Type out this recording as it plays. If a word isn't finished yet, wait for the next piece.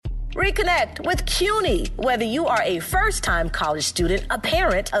Reconnect with CUNY. Whether you are a first-time college student, a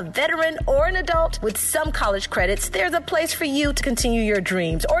parent, a veteran, or an adult, with some college credits, there's a place for you to continue your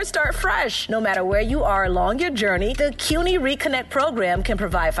dreams or start fresh. No matter where you are along your journey, the CUNY Reconnect program can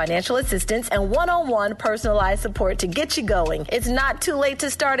provide financial assistance and one-on-one personalized support to get you going. It's not too late to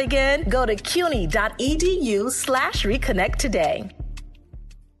start again. Go to cuny.edu/reconnect today.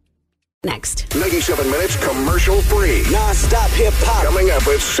 Next. 97 minutes commercial free. Non-stop hip hop. Coming up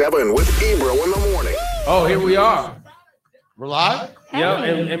at 7 with Ebro in the morning. Oh, here we are. We're live? Yeah,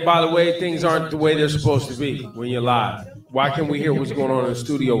 and by the way, things aren't the way they're supposed to be when you're live. Why can't we hear what's going on in the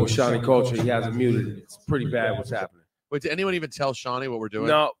studio with Shawnee Culture? He hasn't muted it. It's pretty bad what's happening. Wait, did anyone even tell Shawnee what we're doing?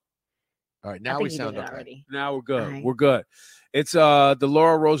 No. All right, now we sound okay. Already. Now we're good. Right. We're good. It's the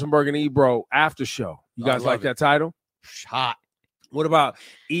Laura Rosenberg and Ebro after show. You guys like that title? Hot. What about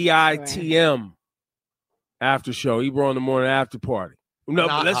EITM after show? Ebro in the morning after party. No,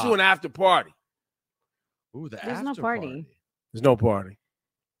 but let's do an after party. Ooh, There's after no party. There's no party.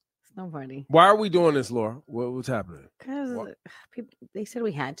 There's no party. Why are we doing this, Laura? What's happening? Because they said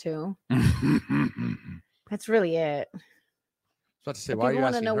we had to. That's really it. I was about to say, But why are people you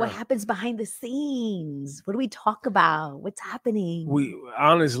want to asking know her? what happens behind the scenes. What do we talk about? What's happening? We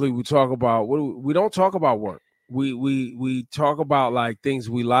talk about we don't talk about work. We talk about like things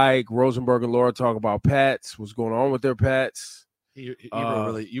we like. Rosenberg and Laura talk about pets, what's going on with their pets. You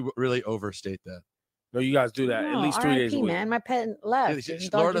really overstate that. No, you guys do that at least 3 days a week. Man, my pet left.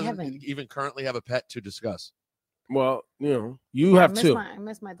 Laura doesn't even currently have a pet to discuss. Well, you have two. I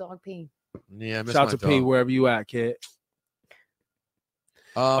miss my dog P. Yeah, I miss Shout my to dog. P wherever you at, kid.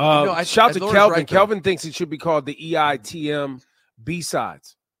 Laura's Shout to Kelvin. right, though. Kelvin thinks it should be called the EITM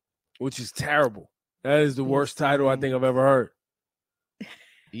B-sides, which is terrible. That is the worst title I think I've ever heard.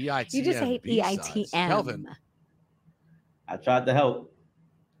 EITM. You just hate B-sides. EITM. Kelvin. I tried to help.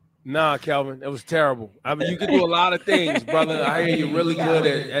 Nah, Kelvin, it was terrible. I mean, you can do a lot of things, brother. I hear you're really good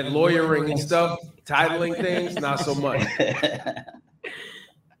at lawyering and stuff, titling things, not so much.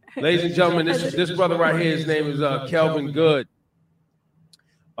 Ladies and gentlemen, this brother right here, his name is Kelvin Goode.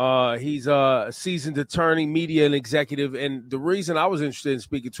 He's a seasoned attorney, media, and executive. And the reason I was interested in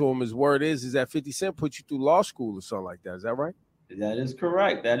speaking to him, his word is that 50 Cent put you through law school or something like that. Is that right? That is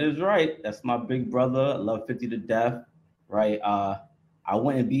correct. That is right. That's my big brother. I love 50 to death. Right. I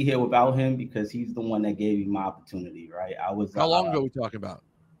wouldn't be here without him because he's the one that gave me my opportunity. Right. How long ago are we talking about?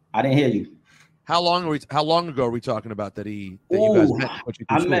 I didn't hear you. How long ago are we talking about that you guys met?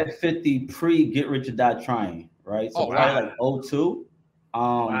 I met 50 pre Get Rich or Die Trying. Right. So probably like 02.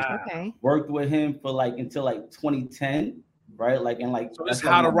 Okay. Worked with him for until 2010, right? So that's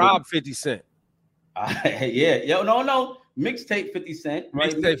how to rob 50 Cent. Yeah. No. Mixtape 50 Cent,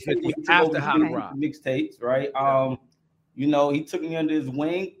 right? Mixtape 50 after how to rob. Mixtapes, right? He took me under his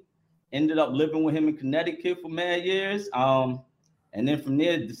wing, ended up living with him in Connecticut for mad years. And then from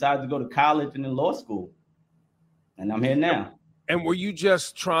there decided to go to college and then law school. And I'm here now. And were you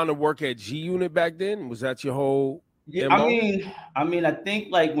just trying to work at G Unit back then? Was that your whole Yeah, MO? I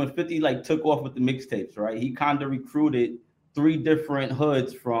think when 50 took off with the mixtapes, right? He kind of recruited three different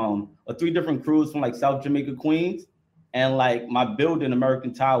crews from South Jamaica, Queens, and my building,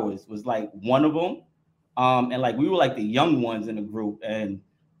 American Towers, was one of them. And we were the young ones in the group, and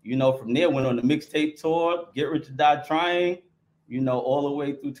from there went on the mixtape tour, Get Rich or Die Trying, all the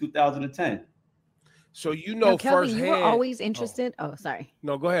way through 2010. So Kelvin, firsthand. you were always interested. Oh, sorry.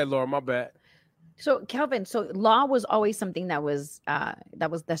 No, go ahead, Laura. My bad. So Kelvin, law was always something that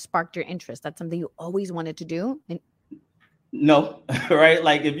sparked your interest. That's something you always wanted to do. No,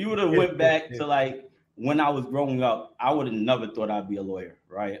 right? If you would have went back to when I was growing up, I would have never thought I'd be a lawyer,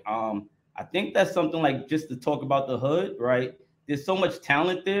 right? I think that's something just to talk about the hood, right? There's so much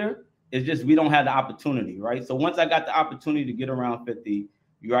talent there. It's just we don't have the opportunity, right? So once I got the opportunity to get around 50,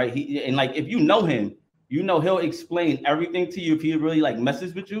 right? If you know him, he'll explain everything to you. If he really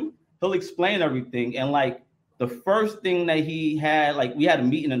messes with you, he'll explain everything. And the first thing that he had, we had a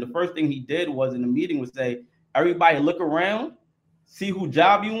meeting, and the first thing he did was in the meeting was say, everybody look around, see who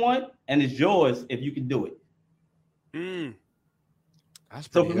job you want, and it's yours if you can do it.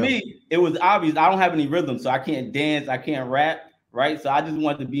 So for me, it was obvious. I don't have any rhythm, so I can't dance, I can't rap, right? So I just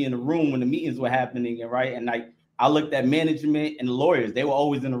wanted to be in the room when the meetings were happening, right? And I looked at management and the lawyers; they were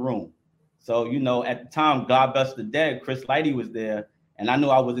always in the room. So at the time, God bless the dead, Chris Lighty was there, and I knew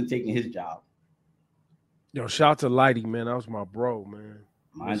I wasn't taking his job. Yo, shout to Lighty, man. That was my bro, man.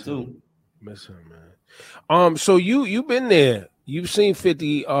 Mine too. Miss him, man. So you've been there. You've seen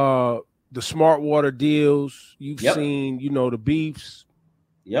 50 the smart water deals. You've seen, the beefs.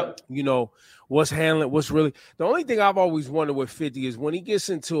 Yep. You know, what's really the only thing I've always wondered with 50 is when he gets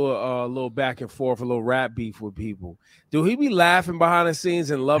into a little back and forth, a little rap beef with people, do he be laughing behind the scenes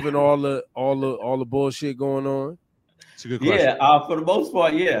and loving all the bullshit going on? It's a good question. Yeah, for the most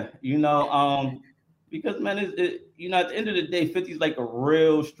part, yeah. You know, because man, you know, at the end of the day, 50's like a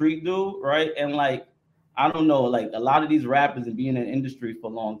real street dude, right? And like, I don't know, like a lot of these rappers and being in the industry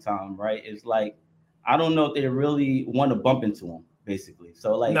for a long time, right? It's like, I don't know if they really want to bump into him, basically.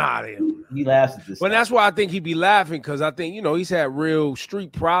 So like, he laughs at this. But that's why I think he'd be laughing, because I think, you know, he's had real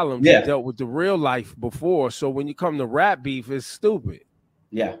street problems. Yeah. He dealt with the real life before. So when you come to rap beef, it's stupid.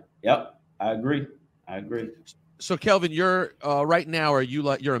 Yeah. Yep. I agree. So Kelvin, you're right now, are you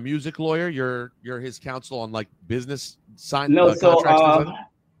like, you're a music lawyer? You're his counsel on like business sign contracts?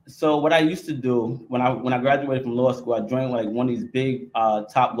 So what I used to do when I graduated from law school, I joined like one of these big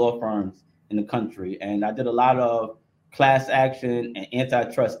top law firms in the country, and I did a lot of class action and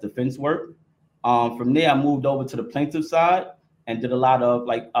antitrust defense work. From there, I moved over to the plaintiff side and did a lot of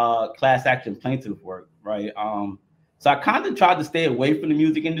like class action plaintiff work, right? So I kind of tried to stay away from the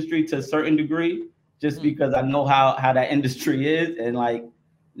music industry to a certain degree, just because I know how that industry is, and like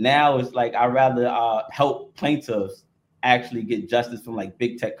now it's like I'd rather help plaintiffs actually get justice from like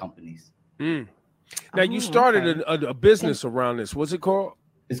big tech companies. Now you started a business around this. What's it called?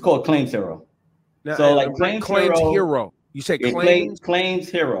 It's called Claims Hero. Now, so like Claims Hero. You say Claims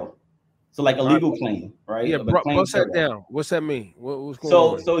Hero. So like a legal claim, right? Yeah, bust that down. What's that mean? What's going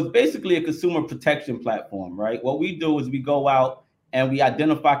on? So it's basically a consumer protection platform, right? What we do is we go out and we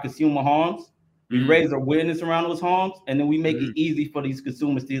identify consumer harms. We raise awareness around those harms, and then we make it easy for these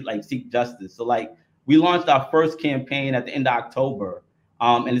consumers to like seek justice. So like we launched our first campaign at the end of October,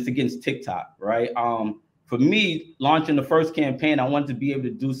 and it's against TikTok, right? For me, launching the first campaign, I wanted to be able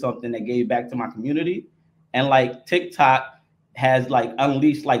to do something that gave back to my community. And like TikTok has like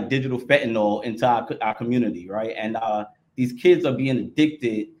unleashed like digital fentanyl into our community, right? And these kids are being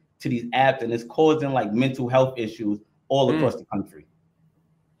addicted to these apps, and it's causing like mental health issues all across the country.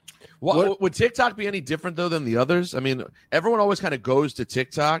 Would TikTok be any different though than the others? I mean, everyone always kind of goes to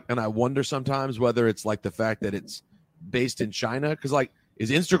TikTok, and I wonder sometimes whether it's like the fact that it's based in China, because like, is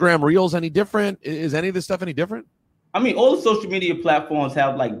Instagram Reels any different? Is any of this stuff any different? I mean, all the social media platforms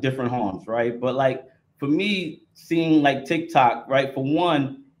have like different harms, right? But like for me, seeing like TikTok, right? For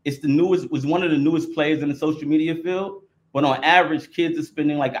one, was one of the newest players in the social media field. But on average, kids are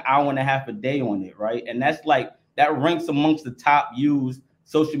spending like an hour and a half a day on it, right? And that's like, that ranks amongst the top used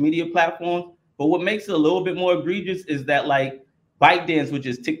social media platforms. But what makes it a little bit more egregious is that like ByteDance, which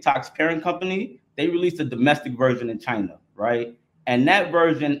is TikTok's parent company, they released a domestic version in China, right? And that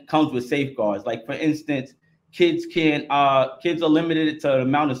version comes with safeguards. Like for instance, kids are limited to the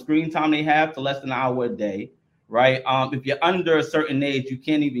amount of screen time they have to less than an hour a day, right? If you're under a certain age, you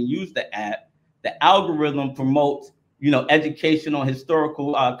can't even use the app. The algorithm promotes, you know, educational,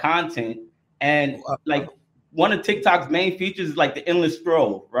 historical content, and like one of TikTok's main features is like the endless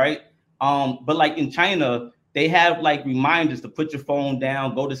scroll, right? But like in China, they have like reminders to put your phone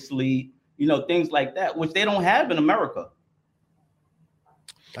down, go to sleep, you know, things like that, which they don't have in America.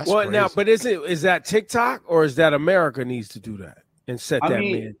 That's crazy. Now, but is that TikTok, or is that America needs to do that and set that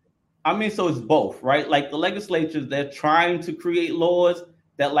man? I mean, so it's both, right? Like the legislatures, they're trying to create laws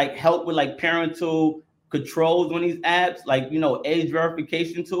that like help with like parental controls on these apps, like, you know, age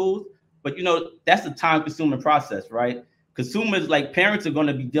verification tools. But, you know, that's a time-consuming process, right? Consumers, like parents, are going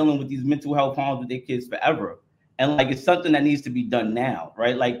to be dealing with these mental health harms with their kids forever. And like, it's something that needs to be done now,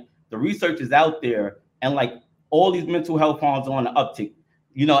 right? Like the research is out there, and like all these mental health harms are on the uptick,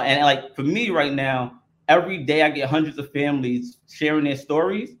 you know, and like for me right now, every day I get hundreds of families sharing their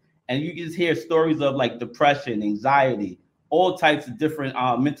stories, and you just hear stories of like depression, anxiety, all types of different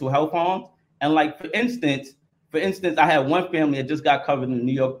mental health harms. And like, for instance, I had one family that just got covered in the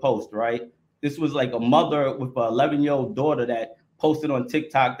New York Post, right? This was like a mother with an 11-year-old daughter that posted on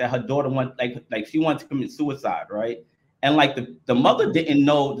TikTok that her daughter she wanted to commit suicide, right? And like the mother didn't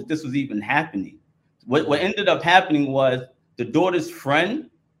know that this was even happening. What ended up happening was the daughter's friend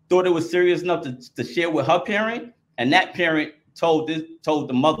thought it was serious enough to share with her parent, and that parent told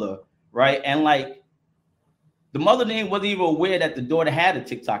the mother, right? And like the mother wasn't even aware that the daughter had a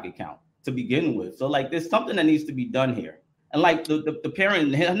TikTok account to begin with. So like there's something that needs to be done here. And like the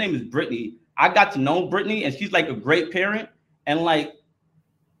parent, her name is Brittany. I got to know Brittany, and she's like a great parent. And like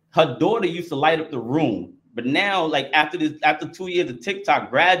her daughter used to light up the room, but now like after 2 years of TikTok,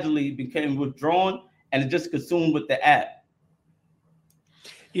 gradually became withdrawn and it just consumed with the app.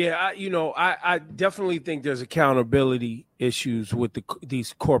 Yeah, I definitely think there's accountability issues with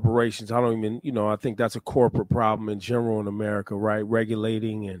these corporations. I don't even, I think that's a corporate problem in general in America, right?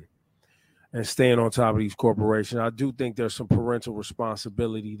 Regulating and staying on top of these corporations. I do think there's some parental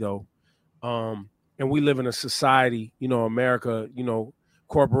responsibility though. And we live in a society, America,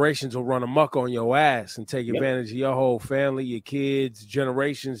 corporations will run amok on your ass and take advantage of your whole family, your kids,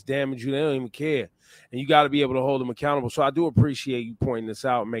 generations, damage you. They don't even care. And you got to be able to hold them accountable. So I do appreciate you pointing this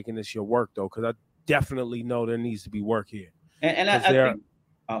out and making this your work, though, because I definitely know there needs to be work here. And I think,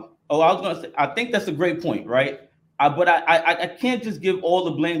 I was going to say, I think that's a great point, right? But I can't just give all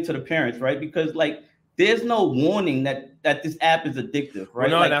the blame to the parents, right? Because there's no warning that this app is addictive, right?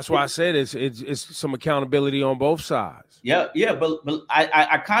 Well, no, that's why I said it's some accountability on both sides. Yeah, but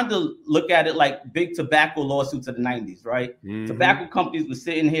I kind of look at it like big tobacco lawsuits of the 90s, right? Mm-hmm. Tobacco companies were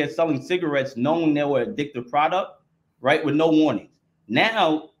sitting here selling cigarettes knowing they were an addictive product, right, with no warnings.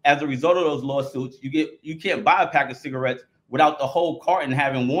 Now, as a result of those lawsuits, you can't buy a pack of cigarettes without the whole carton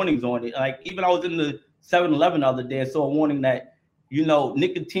having warnings on it. Like, even I was in the 7-Eleven the other day and saw a warning that,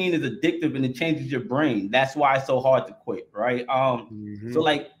 nicotine is addictive and it changes your brain. That's why it's so hard to quit, right? So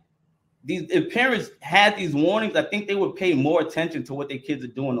if parents had these warnings, I think they would pay more attention to what their kids are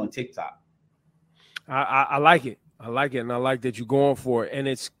doing on TikTok. I like it. I like it, and I like that you're going for it. And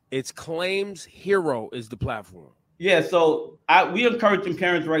it's Claims Hero is the platform. Yeah, so we encouraging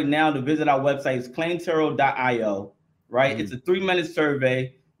parents right now to visit our website. It's claimshero.io, right? Mm-hmm. It's a 3-minute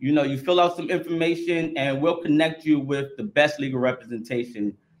survey. You fill out some information, and we'll connect you with the best legal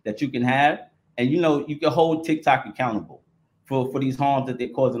representation that you can have. And, you can hold TikTok accountable for these harms that they're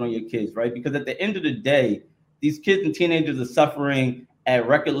causing on your kids, right? Because at the end of the day, these kids and teenagers are suffering at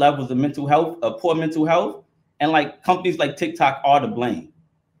record levels of mental health, poor mental health, and companies like TikTok are to blame.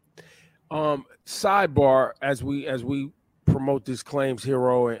 Sidebar, as we promote this Claims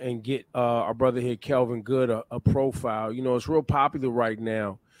Hero and get our brother here, Kelvin Goode, a profile. It's real popular right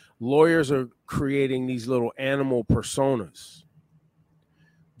now. Lawyers are creating these little animal personas.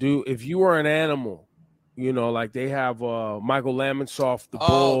 If you are an animal, they have Michael Lamonsoff, the bull.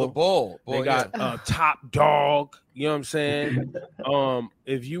 Oh, the bull. They got Top Dog. You know what I'm saying?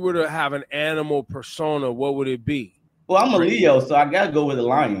 If you were to have an animal persona, what would it be? Well, I'm a Leo, so I gotta go with a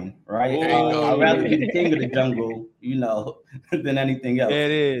lion, right? I'd rather be the king of the jungle, than anything else. It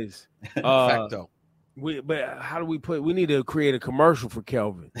is. Facto. But how do we need to create a commercial for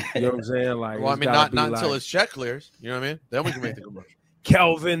Kelvin. You know what I'm saying? Not until his check clears. You know what I mean? Then we can make the commercial.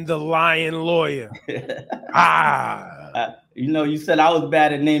 Kelvin the Lion Lawyer. You said I was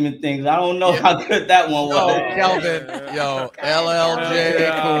bad at naming things. I don't know how good that one was. Kelvin,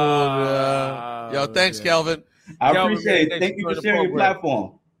 LLJ, cool. Thanks, Kelvin. I appreciate it. Thank you for sharing your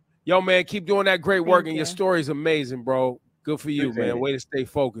platform. Yo, man, keep doing that great work, and your story is amazing, bro. Good for you, man. Way to stay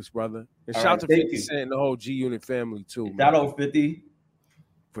focused, brother. And shout out to 50 Cent and the whole G Unit family too. Shout out 50.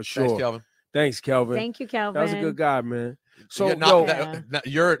 For sure. Thanks, Kelvin. Thank you, Kelvin. That was a good guy, man. So I'll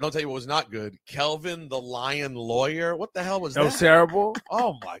tell you what was not good. Kelvin the Lion Lawyer. What the hell was that? That was terrible.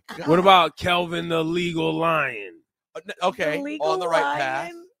 Oh my god. What about Kelvin the Legal Lion? Okay, on the right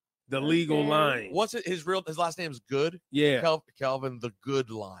path. The Legal Lion. What's it? His last name's Goode. Yeah. Kelvin the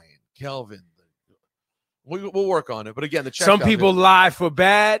Good Lion. Kelvin. We'll work on it. But again, some people lie for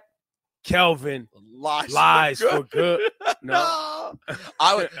bad. Kelvin lies for good. No.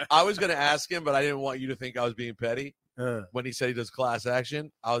 I was going to ask him, but I didn't want you to think I was being petty. When he said he does class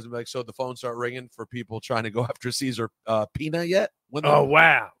action, I was like, so the phone start ringing for people trying to go after Caesar Pina yet?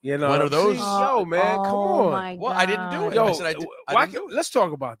 Wow. When are those? Yo, man, come on. Well, I didn't do it. Yo, I said I did. Let's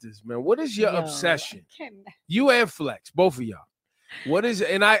talk about this, man. What is your obsession? You and Flex, both of y'all. What is it?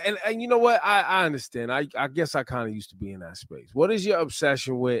 And you know what? I understand. I guess I kind of used to be in that space. What is your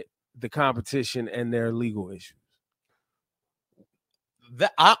obsession with the competition and their legal issues?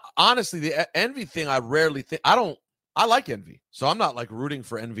 Honestly, the envy thing, I rarely think. I like Envy, so I'm not rooting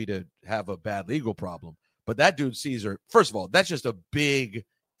for Envy to have a bad legal problem. But that dude Caesar, first of all, that's just a big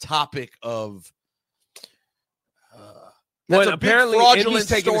topic of. Apparently Envy's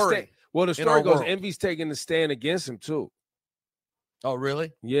taking story. The story goes, Envy's taking the stand against him too. Oh,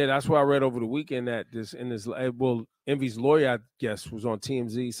 really? Yeah, that's what I read over the weekend. That Envy's lawyer, I guess, was on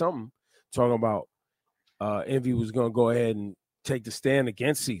TMZ something talking about Envy was going to go ahead and take the stand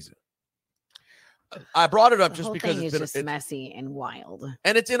against Caesar. I brought it up just because it's just messy and wild,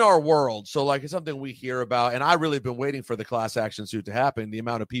 and it's in our world. So it's something we hear about, and I really have been waiting for the class action suit to happen. The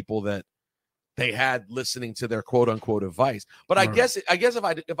amount of people that they had listening to their quote unquote advice. But I guess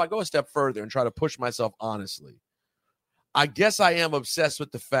if I go a step further and try to push myself honestly, I guess I am obsessed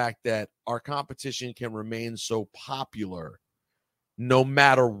with the fact that our competition can remain so popular no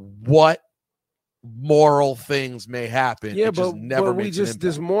matter what moral things may happen. Yeah, it just never we makes just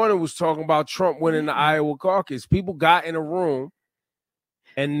this morning was talking about Trump winning the Iowa caucus. People got in a room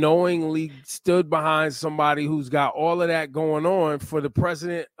and knowingly stood behind somebody who's got all of that going on for the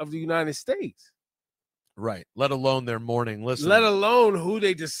president of the United States. Right. Let alone their morning listen. Let alone who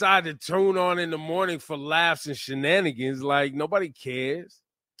they decide to tune on in the morning for laughs and shenanigans. Like, nobody cares.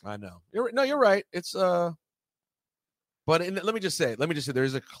 I know. You're right. It's but let me just say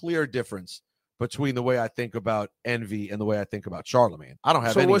there's a clear difference between the way I think about Envy and the way I think about Charlemagne. I don't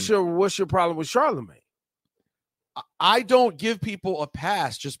have any. So what's your problem with Charlemagne? I don't give people a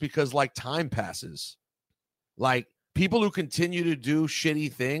pass just because like time passes. Like people who continue to do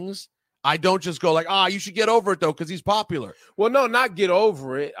shitty things, I don't just go like, you should get over it though because he's popular. Well, no, not get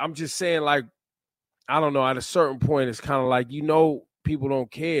over it. I'm just saying, like, I don't know. At a certain point, it's kind of like, people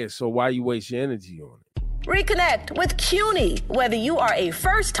don't care. So why you waste your energy on it? Reconnect with CUNY. Whether you are a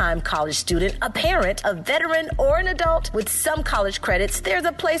first-time college student, a parent, a veteran, or an adult, with some college credits, there's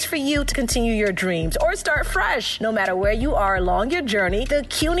a place for you to continue your dreams or start fresh. No matter where you are along your journey, the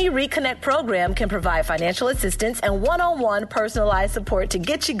CUNY Reconnect program can provide financial assistance and one-on-one personalized support to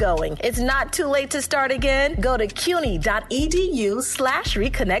get you going. It's not too late to start again. Go to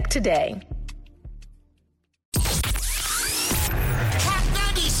cuny.edu/reconnect today.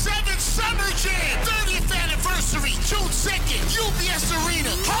 Summer Jam, 30th anniversary, June 2nd, UBS Arena.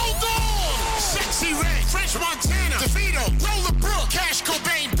 Hold on! Sexy Red, French Montana, DeVito, Lola Brooke, Cash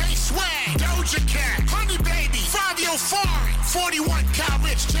Cobain, Bass Swag, Doja Cat, Honey Baby, Fabio Foreign, 41 Cal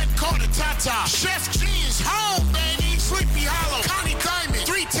Rich, Jet Carter, Tata, Chef G's, Home Baby, Sleepy Hollow, Connie Diamond,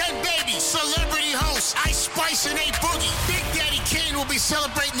 310 Baby, Celebrity Host, Ice Spice and A Boogie. Big Daddy Kane will be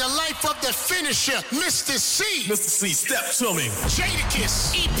celebrating the life of the finisher, Mr. C. Mr. C, step to me.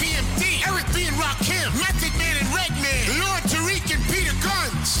 Jadakiss, EPMD, Eric B. and Rakim, Method Man and Redman, Lord Tariq and Peter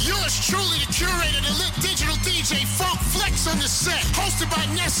Guns. Yours truly, the curator, the lit digital DJ, Funk Flex on the set. Hosted by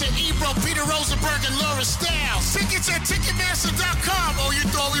Nessa, Ebro, Peter Rosenberg, and Laura Styles. Tickets at Ticketmaster.com. Oh, you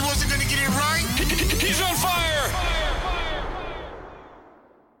thought we wasn't going to get it right? He's on fire.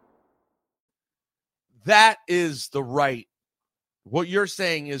 That is the right. What you're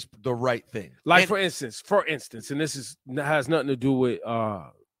saying is the right thing. Like, for instance, and this has nothing to do with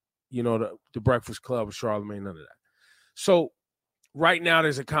the Breakfast Club or Charlemagne, none of that. So right now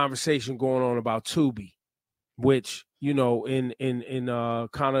there's a conversation going on about Tubi, which, in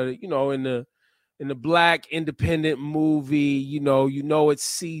the black independent movie, it's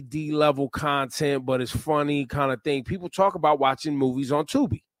CD level content, but it's funny kind of thing. People talk about watching movies on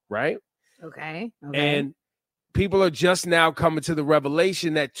Tubi, right? Okay. And people are just now coming to the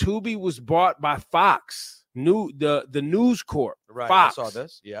revelation that Tubi was bought by Fox, the News Corp, right? Fox, I saw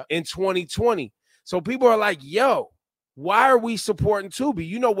this, yeah, in 2020. So people are like, "Yo, why are we supporting Tubi?"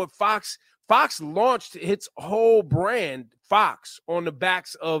 You know what? Fox launched its whole brand, Fox, on the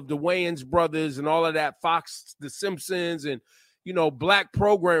backs of the Wayans brothers and all of that. Fox, The Simpsons, and black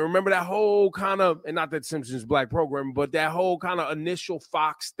program. Remember that whole kind of, and not that Simpsons black program, but that whole kind of initial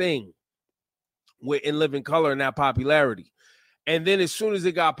Fox thing with In Living Color and that popularity. And then as soon as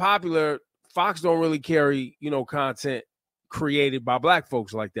it got popular, Fox don't really carry, content created by black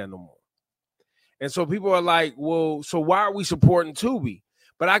folks like that no more. And so people are like, well, so why are we supporting Tubi?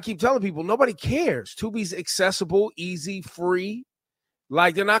 But I keep telling people, nobody cares. Tubi's accessible, easy, free.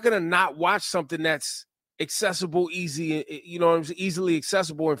 Like, they're not going to not watch something that's accessible, easy, easily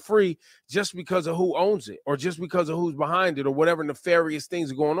accessible and free just because of who owns it or just because of who's behind it or whatever nefarious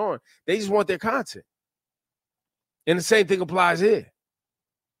things are going on. They just want their content. And the same thing applies here.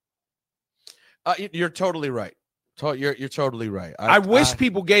 You're totally right. You're totally right. I wish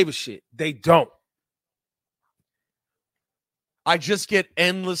people gave a shit. They don't. I just get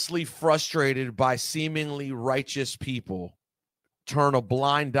endlessly frustrated by seemingly righteous people turn a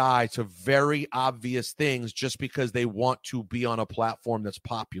blind eye to very obvious things just because they want to be on a platform that's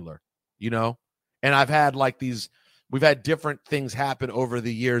popular, And I've had we've had different things happen over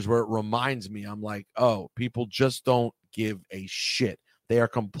the years where it reminds me, I'm like, oh, people just don't give a shit. They are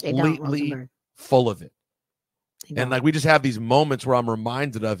completely full of it. And we just have these moments where I'm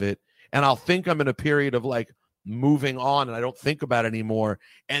reminded of it and I'll think I'm in a period of moving on and I don't think about it anymore.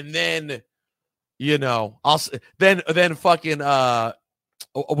 And then, I'll then fucking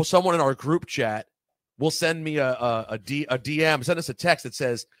someone in our group chat will send me a DM, send us a text that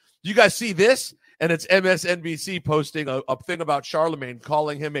says, "You guys see this?" And it's MSNBC posting a thing about Charlemagne,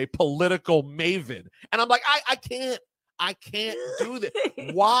 calling him a political maven. And I'm like, I can't do this.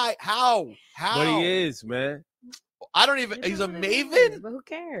 Why? How? But he is, man. I don't even. He's a maven. But who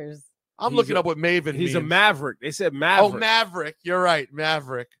cares? I'm looking up what Maven He's means. a maverick. They said maverick. Oh, maverick. You're right,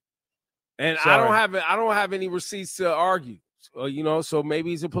 maverick. And Sorry. I don't have any receipts to argue. So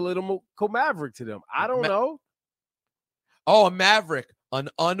maybe he's a political maverick to them. I don't know. Oh, a maverick, an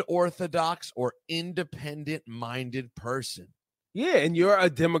unorthodox or independent-minded person. Yeah, and you're a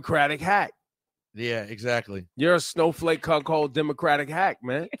Democratic hack. Yeah, exactly. You're a snowflake cuckold Democratic hack,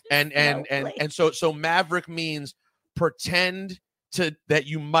 man. And so maverick means pretend that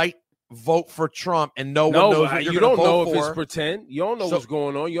you might vote for Trump and no one knows what you're going to vote for. You don't know if it's pretend. You don't know what's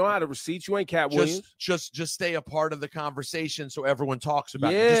going on. You don't have the receipts. You ain't Cat Williams. Just stay a part of the conversation so everyone talks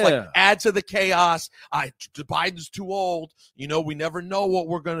about it. Just like add to the chaos. Biden's too old. We never know what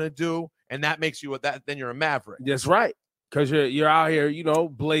we're going to do. And that makes you then you're a maverick. That's right. Because you're out here,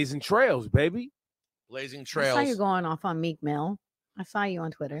 blazing trails, baby. Blazing trails. I saw you going off on Meek Mill. I saw you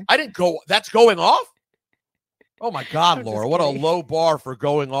on Twitter. I didn't go. That's going off? Oh, my God, Laura. What a low bar for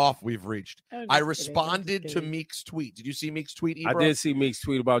going off we've reached. I responded to Meek's tweet. Did you see Meek's tweet, Ebro? I did see Meek's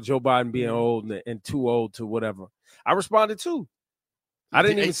tweet about Joe Biden being old and too old to whatever. I responded too. I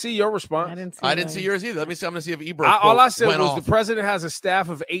didn't even see your response. I didn't see yours either. Let me see. I'm going to see if Ebro all I said was off. The president has a staff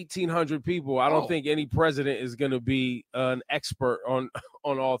of 1,800 people. I don't think any president is going to be an expert on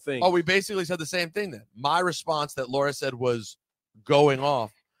all things. Oh, we basically said the same thing then. My response that Laura said was going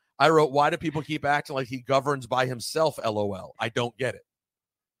off. I wrote, why do people keep acting like he governs by himself, LOL? I don't get it.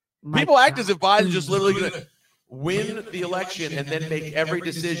 People act as if Biden's just literally going to win the election and then make every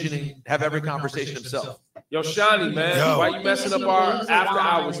decision and have every conversation himself. Yo, Shawnee, man, why you messing up our after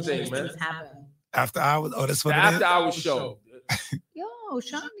hours thing, man? After hours? Oh, that's what the it after is? hours show. Yo,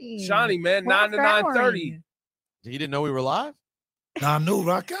 Shawnee. Shawnee, man, 9 to 9:30. You didn't know we were live? Nah, I knew.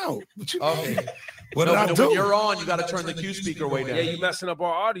 Rock out. What you mean? What did I do? When you're on, you got to turn the Q speaker way down. Yeah, you messing up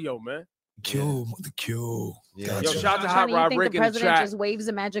our audio, man. The Q. Yeah. Gotcha. Yo, shout out to Hot Rod Rick the in the president chat. just waves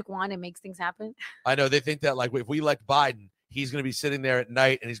a magic wand and makes things happen? I know. They think that, like, if we elect Biden, he's going to be sitting there at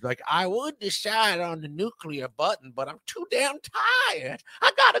night and he's like, I would decide on the nuclear button, but I'm too damn tired.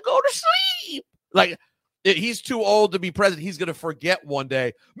 I got to go to sleep. Like, he's too old to be president. He's going to forget one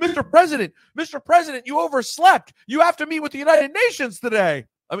day. Mr. President, you overslept. You have to meet with the United Nations today.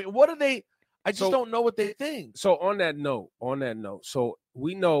 I mean, what are they? I just don't know what they think. So on that note, so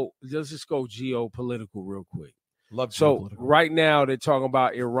we know, let's just go geopolitical real quick. So right now they're talking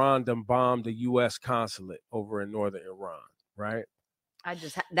about Iran done bombed the U.S. consulate over in northern Iran, right?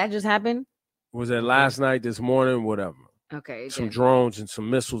 That just happened? Was it last night, this morning, whatever? Okay. Some drones and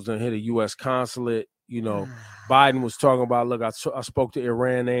some missiles done hit a U.S. consulate. Biden was talking about, look, I spoke to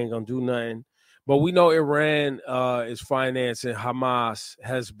Iran, they ain't gonna do nothing. But we know Iran is financing Hamas,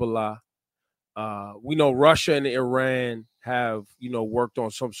 Hezbollah. We know Russia and Iran have, worked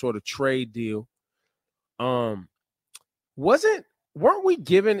on some sort of trade deal. Weren't we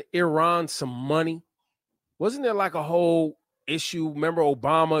giving Iran some money? Wasn't there like a whole issue? Remember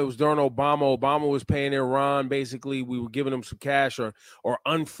Obama? It was during Obama. Obama was paying Iran. Basically, we were giving them some cash or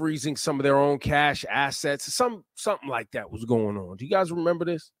unfreezing some of their own cash assets. Something like that was going on. Do you guys remember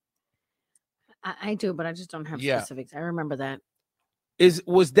this? I do, but I just don't have specifics. I remember that.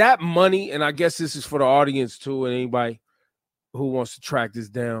 Was that money, and I guess this is for the audience too, and anybody who wants to track this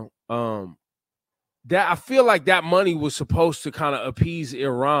down, that I feel like that money was supposed to kind of appease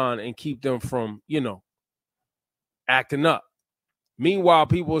Iran and keep them from, acting up. Meanwhile,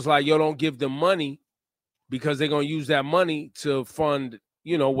 people was like, yo, don't give them money because they're going to use that money to fund,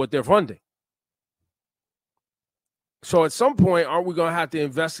 what they're funding. So at some point, aren't we going to have to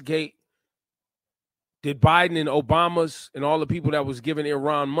investigate? Did Biden and Obama's and all the people that was giving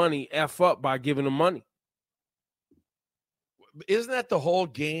Iran money F up by giving them money? Isn't that the whole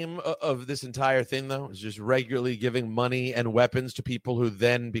game of this entire thing, though? Is just regularly giving money and weapons to people who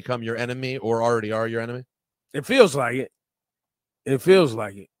then become your enemy or already are your enemy? It feels like it.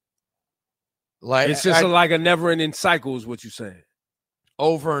 Like it's just like a never-ending cycle is what you're saying.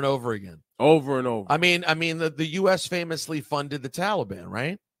 Over and over again. Over and over. I mean, the U.S. famously funded the Taliban,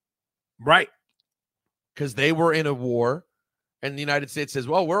 right? Right. Because they were in a war, and the United States says,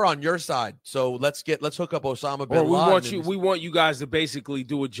 "Well, we're on your side, so let's hook up Osama bin Laden." We want you guys to basically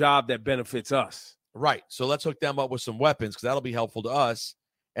do a job that benefits us, right? So let's hook them up with some weapons because that'll be helpful to us.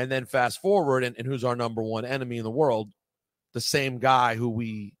 And then fast forward, and who's our number one enemy in the world? The same guy who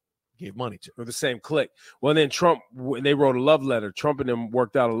we gave money to, or the same clique. Well, then Trump, they wrote a love letter. Trump and them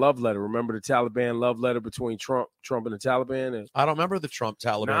worked out a love letter. Remember the Taliban love letter between Trump and the Taliban? And I don't remember the Trump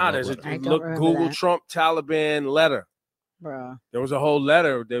Taliban. Nah, there's Google that. Trump Taliban letter. Bruh. There was a whole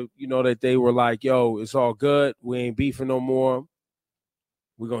letter that that they were like, "Yo, it's all good. We ain't beefing no more.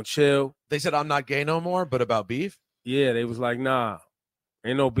 We're gonna chill." They said, "I'm not gay no more," but about beef. Yeah, they was like, "Nah,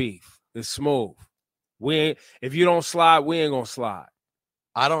 ain't no beef." It's smooth. If you don't slide, we ain't gonna slide.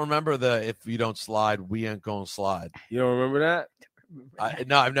 I don't remember if you don't slide, we ain't gonna slide. You don't remember that?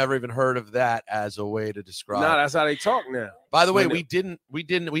 No, I've never even heard of that as a way to describe. No, that's how they talk now. By the way,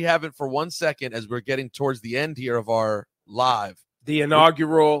 we haven't for 1 second as we're getting towards the end here of our live. The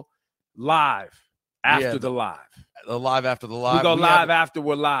inaugural live after the live. The live after the live. We go live after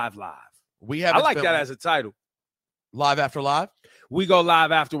we're live. I like that as a title. Live after live? We go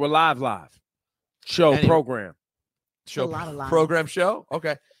live after we're live. Show program. Show program show?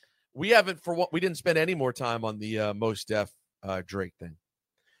 Okay. We didn't spend any more time on the Mos Def Drake thing.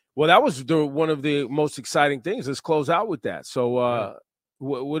 Well, that was one of the most exciting things. Let's close out with that. So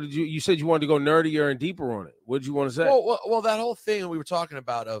what did you said you wanted to go nerdier and deeper on it. What did you want to say? Well, that whole thing we were talking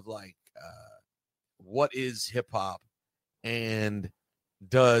about of like what is hip hop, and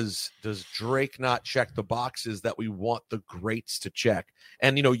does Drake not check the boxes that we want the greats to check?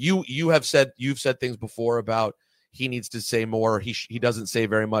 And you've said things before about he needs to say more. He doesn't say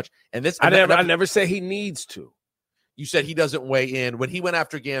very much. And this I never say he needs to. You said he doesn't weigh in. When he went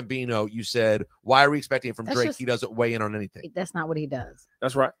after Gambino, you said, why are we expecting it from Drake? He doesn't weigh in on anything. That's not what he does.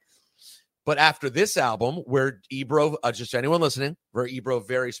 That's right. But after this album, where Ebro, just anyone listening, where Ebro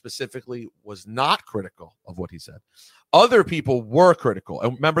very specifically was not critical of what he said, other people were critical.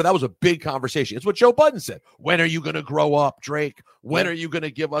 And remember, that was a big conversation. It's what Joe Budden said. When are you going to grow up, Drake? When are you going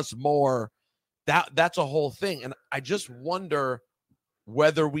to give us more? That's a whole thing. And I just wonder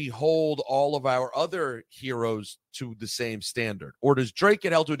whether we hold all of our other heroes to the same standard, or does Drake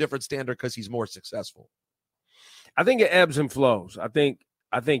get held to a different standard because he's more successful? I think it ebbs and flows. I think,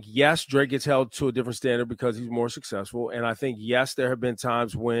 yes, Drake gets held to a different standard because he's more successful. And I think, yes, there have been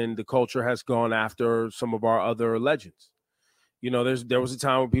times when the culture has gone after some of our other legends. There was a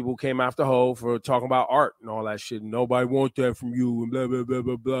time when people came after Ho for talking about art and all that shit. Nobody wants that from you and blah, blah, blah,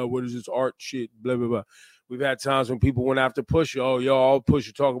 blah, blah. What is this art shit? Blah, blah, blah. We've had times when people went after Pusha. Oh, all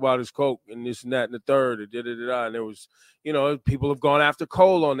Pusha talk about his coke and this and that and the third. And there was, people have gone after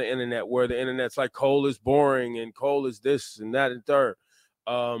Cole on the internet, where the internet's like Cole is boring and Cole is this and that and third.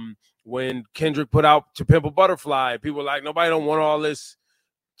 When Kendrick put out To Pimp a Butterfly, people were like, nobody don't want all this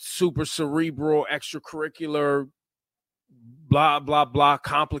super cerebral, extracurricular, blah, blah, blah,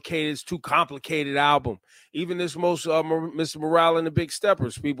 complicated. It's too complicated album. Even this most Mr. Morale and the Big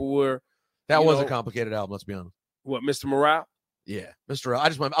Steppers, people were. That was a complicated album, let's be honest. What, Mr. Morale? Yeah, Mr.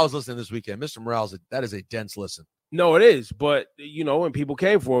 Morale. I was listening this weekend. Mr. Morale's that is a dense listen. No, it is. But, when people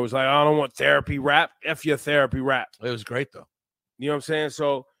came for it was like, I don't want therapy rap. F your therapy rap. It was great, though. You know what I'm saying?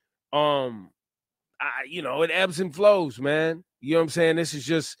 So, it ebbs and flows, man. You know what I'm saying? This is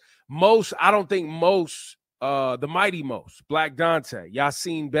just I don't think the Mighty Most, Black Dante,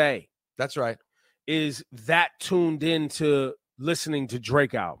 Yasin Bey. That's right. Is that tuned into listening to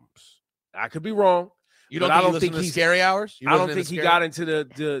Drake albums. I could be wrong. I don't think he's Scary Hours. I don't think he got into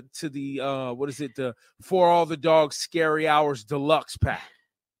the what is it, the For All the Dogs Scary Hours Deluxe pack,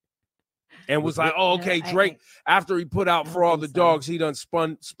 and was like, oh, okay, Drake. After he put out For All the Dogs, he done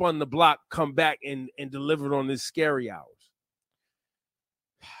spun the block, come back and delivered on this Scary Hours.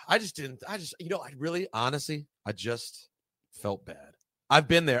 I just felt bad. I've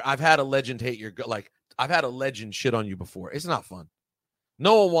been there. I've had a legend hate I've had a legend shit on you before. It's not fun.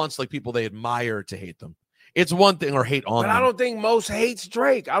 No one wants people they admire to hate them. It's one thing, or hate on them. I don't think Most hates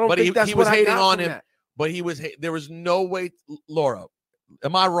Drake. I don't think that's what he was hating on him. That. But there was no way. Laura,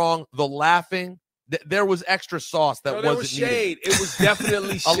 am I wrong? The laughing, there was extra sauce that wasn't shade. needed. It was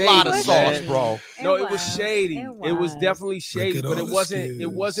definitely shady. A lot of sauce, bro. It was shady. It was definitely shady, but it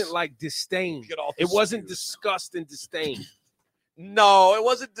wasn't like disdain. It wasn't disgust and disdain. No, it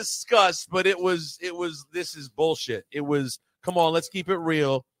wasn't disgust, but it was this is bullshit. It was, come on, let's keep it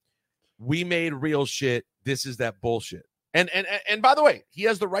real. We made real shit. This is that bullshit. And by the way, he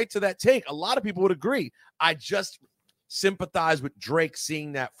has the right to that take. A lot of people would agree. I just sympathize with Drake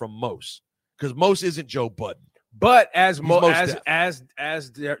seeing that from Mos, because Mos isn't Joe Budden. But as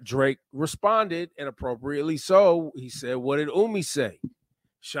Drake responded, and appropriately so, he said, "What did Umi say?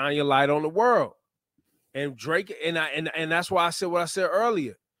 Shine your light on the world." And Drake and that's why I said what I said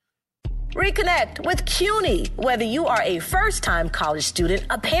earlier. Reconnect with CUNY. Whether you are a first-time college student,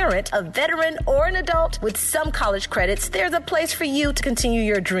 a parent, a veteran, or an adult, with some college credits, there's a place for you to continue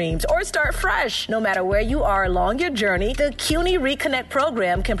your dreams or start fresh. No matter where you are along your journey, the CUNY Reconnect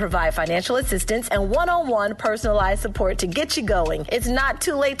program can provide financial assistance and one-on-one personalized support to get you going. It's not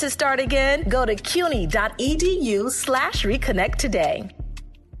too late to start again. Go to cuny.edu/reconnect today.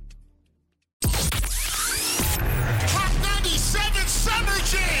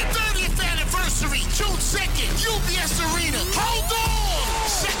 June 2nd, UBS Arena. Hold on!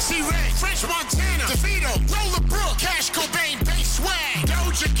 Sexy Sexy Red, French Montana, DeVito, Roller Brook, Cash Cobain, Bass Swag,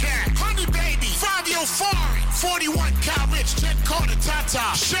 Doja Cat, Honey Baby, Fabio Foreign, 41 Cal Rich, Jet Carter,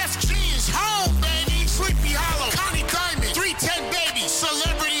 Tata, Chef G is home, baby, Sleepy Hollow, Connie Diamond, 310 Baby,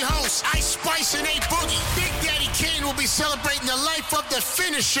 Celebrity Host, Ice Spice and A Boogie. Big Daddy Kane will be celebrating the life of the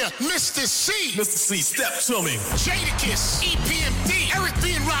finisher, Mr. C. Mr. C, step to me. Jadakiss, EPMD, Eric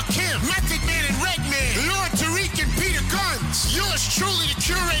B. and Rakim, Method Man and Redman, Lord Tariq and Peter Guns. Yours truly, the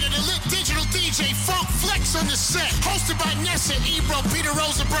curator, the lit digital DJ, Funk Flex on the set. Hosted by Nessa, Ebro, Peter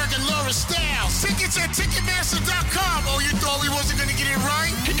Rosenberg, and Laura Styles. Tickets at Ticketmaster.com. Oh, you thought we wasn't going to get it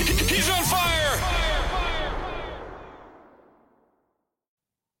right? He's on fire.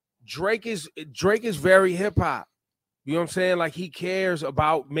 Drake is very hip hop. You know what I'm saying? Like, he cares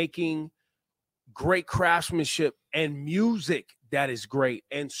about making great craftsmanship and music that is great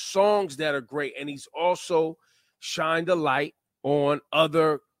and songs that are great. And he's also shined a light on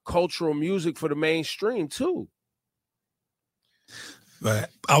other cultural music for the mainstream too.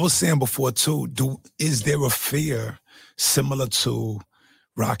 But I was saying before too, is there a fear similar to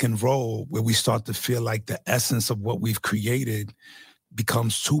rock and roll where we start to feel like the essence of what we've created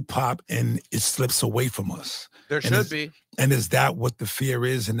becomes too pop and it slips away from us? There should be. And is that what the fear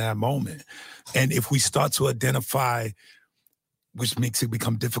is in that moment? And if we start to identify, which makes it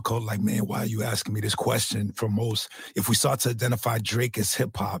become difficult, like, man, why are you asking me this question for most? If we start to identify Drake as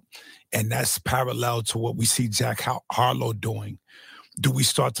hip hop, and that's parallel to what we see Jack Harlow doing, do we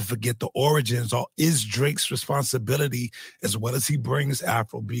start to forget the origins, or is Drake's responsibility, as well as he brings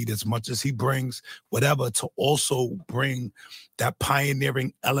Afrobeat, as much as he brings whatever, to also bring that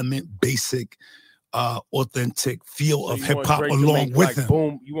pioneering element, basic, authentic feel of hip hop along with him?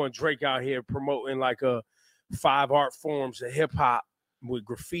 Boom, you want Drake out here promoting like a 5 art forms of hip hop with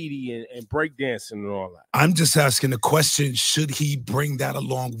graffiti and breakdancing and all that. I'm just asking the question: should he bring that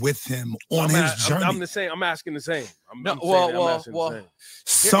along with him on his journey? I'm the same. I'm asking the same.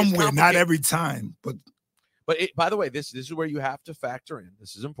 Somewhere, not every time, but by the way, this is where you have to factor in.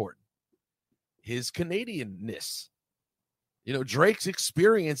 This is important. His Canadianness. You know, Drake's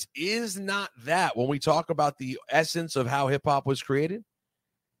experience is not that. When we talk about the essence of how hip hop was created,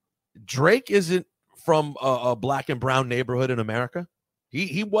 Drake isn't from a black and brown neighborhood in America.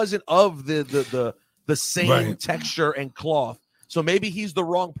 He wasn't of the same texture and cloth. So maybe he's the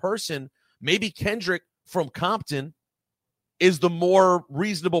wrong person. Maybe Kendrick from Compton is the more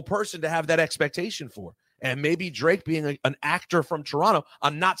reasonable person to have that expectation for. And maybe Drake being an actor from Toronto.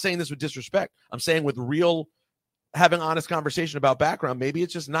 I'm not saying this with disrespect. I'm saying with real, having honest conversation about background. Maybe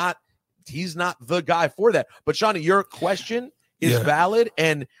it's just not, he's not the guy for that. But Shawnee, your question is valid.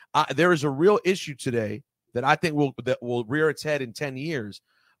 And there is a real issue today that I think will rear its head in 10 years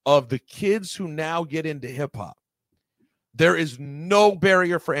of the kids who now get into hip hop. There is no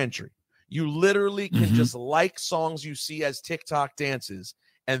barrier for entry. You literally can just like songs you see as TikTok dances,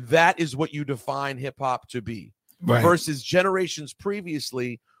 and that is what you define hip hop to be. Right. Versus generations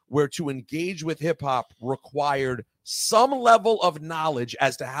previously, where to engage with hip hop required some level of knowledge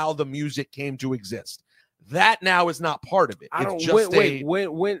as to how the music came to exist. That now is not part of it. I don't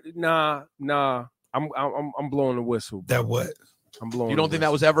nah. I'm blowing the whistle. Bro. That what? I'm blowing. You don't think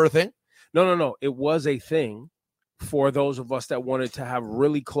that was ever a thing? No. It was a thing for those of us that wanted to have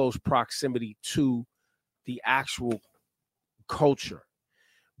really close proximity to the actual culture.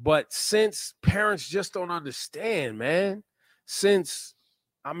 But since parents just don't understand, man,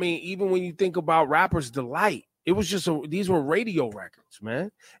 even when you think about Rapper's Delight, it was just these were radio records,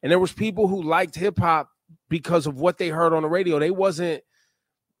 man. And there was people who liked hip hop because of what they heard on the radio.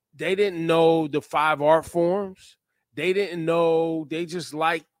 They didn't know the 5 art forms. They didn't know, they just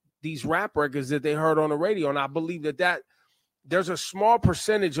liked these rap records that they heard on the radio. And I believe that there's a small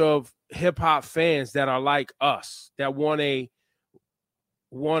percentage of hip hop fans that are like us, that want an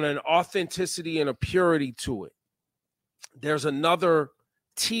authenticity and a purity to it. There's another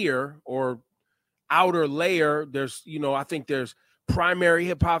tier or outer layer. There's, I think there's primary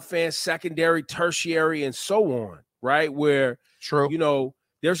hip hop fans, secondary, tertiary, and so on, right? Where,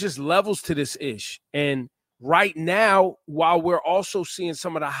 there's just levels to this ish. And right now, while we're also seeing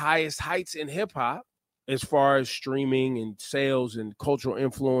some of the highest heights in hip hop, as far as streaming and sales and cultural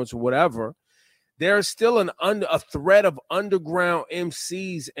influence or whatever, there's still a thread of underground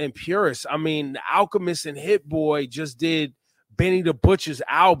MCs and purists. I mean, The Alchemist and Hit Boy just did Benny the Butcher's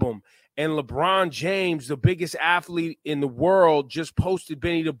album, and LeBron James, the biggest athlete in the world, just posted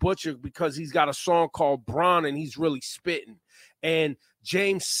Benny the Butcher because he's got a song called Bron and he's really spitting. And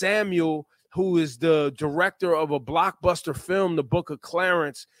James Samuel, who is the director of a blockbuster film, The Book of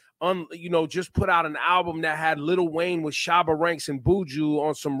Clarence, just put out an album that had Lil Wayne with Shabba Ranks and Buju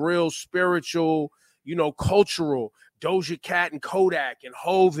on some real spiritual, cultural, Doja Cat and Kodak and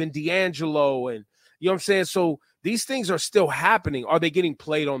Hove and D'Angelo, and you know what I'm saying? So these things are still happening. Are they getting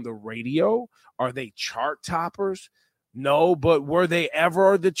played on the radio? Are they chart toppers? No, but were they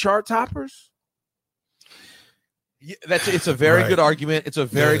ever the chart toppers? Yeah, it's a very good argument. It's a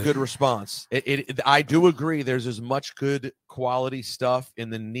very good response. I do agree. There's as much good quality stuff in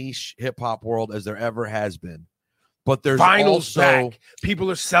the niche hip hop world as there ever has been. But there's Vinyl's also back.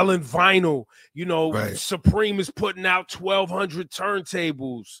 People are selling vinyl. Supreme is putting out 1,200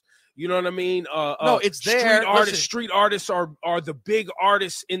 turntables. You know what I mean? No, it's there. Street artists are the big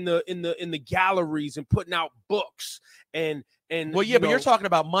artists in the galleries and putting out books and but you're talking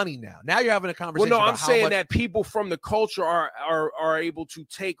about money now. Now you're having a conversation. Well, no, about I'm saying that people from the culture are able to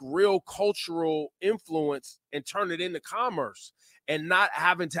take real cultural influence and turn it into commerce and not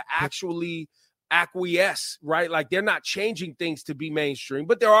having to actually acquiesce, right? Like they're not changing things to be mainstream,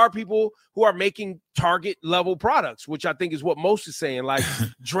 but there are people who are making Target level products, which I think is what most is saying. Like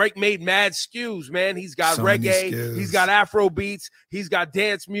Drake made mad skews, man. He's got reggae, he's got Afro beats, he's got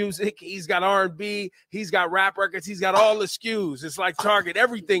dance music, he's got R&B, he's got rap records, he's got all the skews. It's like Target,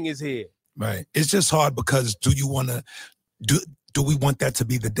 everything is here. Right. It's just hard because do we want that to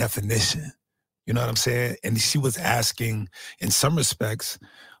be the definition? You know what I'm saying? And she was asking, in some respects,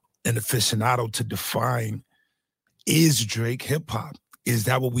 an aficionado to define, is Drake hip hop? Is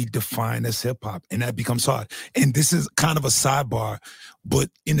that what we define as hip hop? And that becomes hard. And this is kind of a sidebar,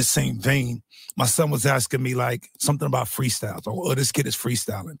 but in the same vein, my son was asking me like something about freestyles. Oh, this kid is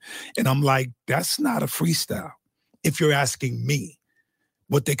freestyling. And I'm like, that's not a freestyle. If you're asking me,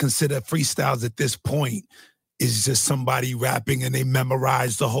 what they consider freestyles at this point is just somebody rapping and they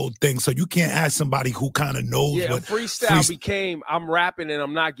memorize the whole thing. So you can't ask somebody who kind of knows what freestyle became. I'm rapping and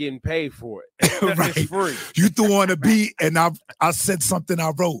I'm not getting paid for it. Right. It's free. You threw on a beat and I said something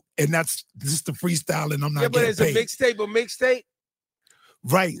I wrote, and this is the freestyle, and I'm not getting paid. But it's a mixtape.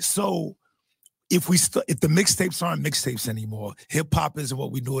 Right. So if the mixtapes aren't mixtapes anymore, hip hop isn't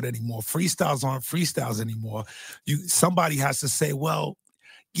what we know it anymore. Freestyles aren't freestyles anymore. Somebody has to say, well,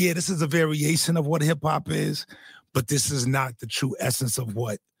 yeah, this is a variation of what hip hop is, but this is not the true essence of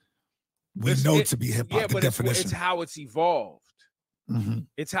what we know to be hip hop. Yeah, but definition. It's how it's evolved. Mm-hmm.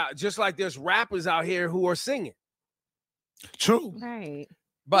 It's how, just like there's rappers out here who are singing. True. Right.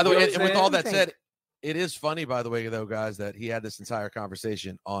 By the way, and with all that said, it is funny, by the way, though, guys, that he had this entire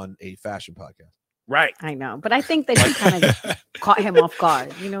conversation on a fashion podcast. Right. I know, but I think that you kind of caught him off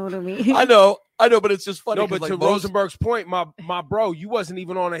guard. You know what I mean? I know, but it's just funny. No, but to Rosenberg's point, my bro, you wasn't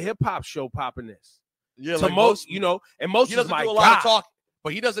even on a hip hop show popping this. Yeah, to most, and most he is doesn't my do a lot of talk,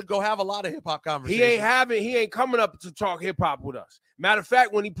 but he doesn't go have a lot of hip hop conversations. He ain't coming up to talk hip hop with us. Matter of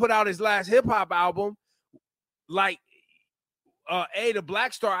fact, when he put out his last hip hop album, like the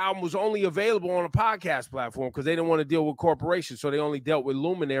Black Star album was only available on a podcast platform because they didn't want to deal with corporations, so they only dealt with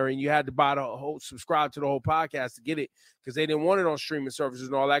Luminary, and you had to subscribe to the whole podcast to get it because they didn't want it on streaming services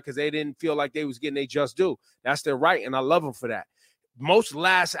and all that because they didn't feel like they was getting they just due. That's their right, and I love them for that. Most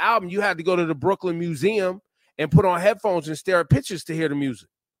last album, you had to go to the Brooklyn Museum and put on headphones and stare at pictures to hear the music.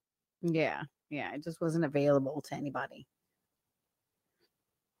 Yeah, it just wasn't available to anybody.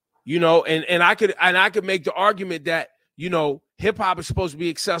 And I could make the argument that hip hop is supposed to be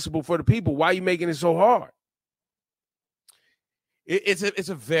accessible for the people. Why are you making it so hard? It's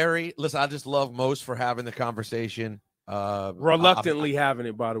a very listen. I just love Most for having the conversation. Reluctantly having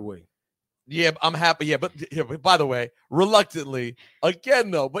it, by the way. Yeah, I'm happy. Yeah, but by the way, reluctantly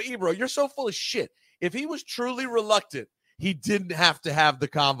again though. But Ebro, you're so full of shit. If he was truly reluctant, he didn't have to have the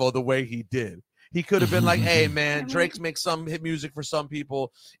convo the way he did. He could have been like, hey, man, Drake's makes some hit music for some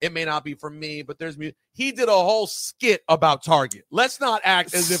people. It may not be for me, but there's music. He did a whole skit about Target. Let's not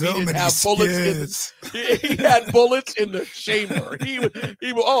act as if he didn't have bullets. He had bullets in the chamber. He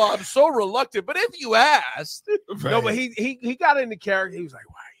I'm so reluctant. But if you asked. Right. No, but he got into character. He was like,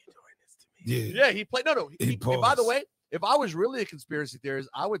 why are you doing this to me? Yeah, he played. No. By the way, if I was really a conspiracy theorist,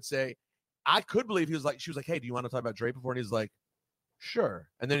 I would say I could believe she was like, hey, do you want to talk about Drake before? And he's like, sure.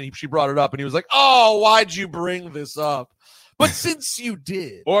 And then she brought it up and he was like, oh, why'd you bring this up? But since you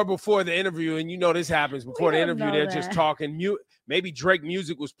did. Or before the interview, and this happens before the interview, they're just talking. Maybe Drake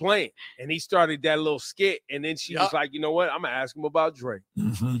music was playing and he started that little skit. And then she was like, you know what? I'm going to ask him about Drake.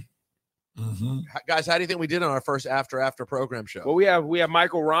 Mm-hmm. Mm-hmm. Guys, how do you think we did on our first after program show? Well, we have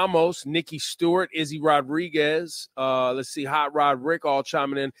Michael Ramos, Nikki Stewart, Izzy Rodriguez. Let's see, Hot Rod Rick all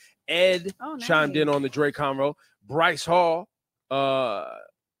chiming in. Ed chimed in on the Drake convo. Bryce Hall.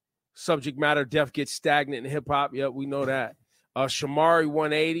 Subject matter, death gets stagnant in hip hop. Yep, we know that. Shamari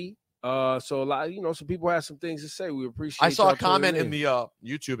 180. So a lot, some people have some things to say. We appreciate. I saw a comment in the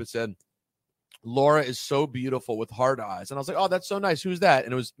YouTube. It said, "Laura is so beautiful with hard eyes," and I was like, "Oh, that's so nice. Who's that?"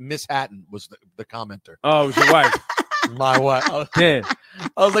 And it was Miss Hatton was the commenter. Oh, it was your wife. My wife. Damn.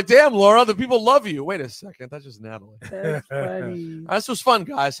 I was like, "Damn, Laura, the people love you." Wait a second, that's just Natalie. That's funny. This was fun,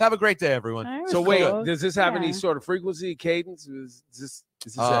 guys. Have a great day, everyone. So wait, does this have any sort of frequency, cadence? Is this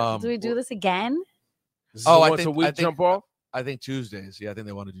do we do this again? I think jump off. I think Tuesdays. Yeah, I think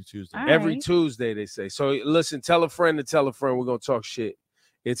they want to do Tuesday. Every Tuesday, they say. So listen, tell a friend to tell a friend. We're gonna talk shit.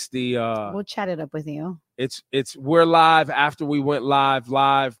 It's the we'll chat it up with you. It's we're live after we went live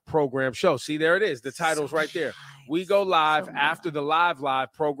program show. See, there it is. The title's right there. We go live after the live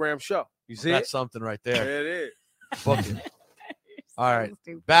program show. You see That's it? something right there. There it is. Book it. All right.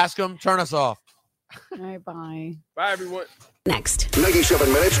 Bascom, turn us off. All right, bye. Bye, everyone. Next.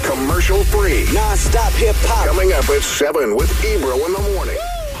 97 minutes commercial free. Non-stop hip hop. Coming up at 7 with Ebro in the morning.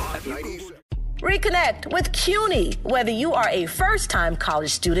 At 97. Reconnect with CUNY. Whether you are a first-time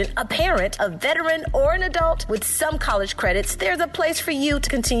college student, a parent, a veteran, or an adult, with some college credits, there's a place for you to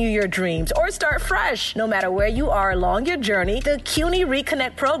continue your dreams or start fresh. No matter where you are along your journey, the CUNY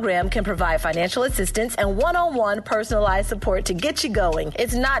Reconnect program can provide financial assistance and one-on-one personalized support to get you going.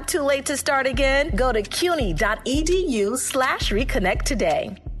 It's not too late to start again. Go to cuny.edu/reconnect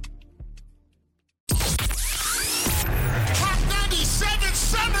today.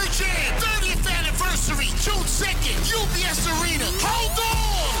 Summer Jam, 30th anniversary, June 2nd, UBS Arena. Hold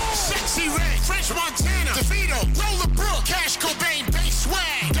on! Sexy Red, French Montana, DeVito, Roller Brook, Cash Cobain, Bass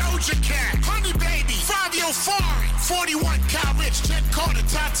Swag, Doja Cat, Honey Baby, Fabio Foreign, 41 Cal Rich, Jet Carter,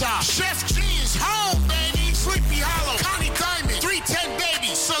 Tata, Chef G is home, baby, Sleepy Hollow, Connie Diamond, 310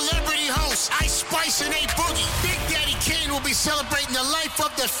 Baby, Celebrity Host, Ice Spice and A Boogie. Big Daddy Kane will be celebrating the life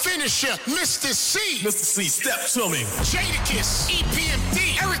of the finisher, Mr. C. Mr. C, step to me. Jadakiss,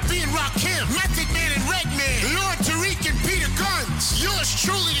 EPMD, Eric B. and Rakim, Method Man and Redman, Lord Tariq and Peter Guns. Yours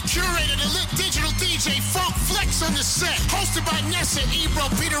truly, the curator, the lit digital DJ, Funk Flex on the set. Hosted by Nessa, Ebro,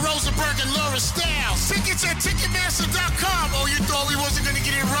 Peter Rosenberg, and Laura Styles. Tickets at Ticketmaster.com. Oh, you thought we wasn't going to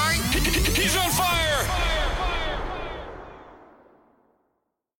get it right? He's on fire!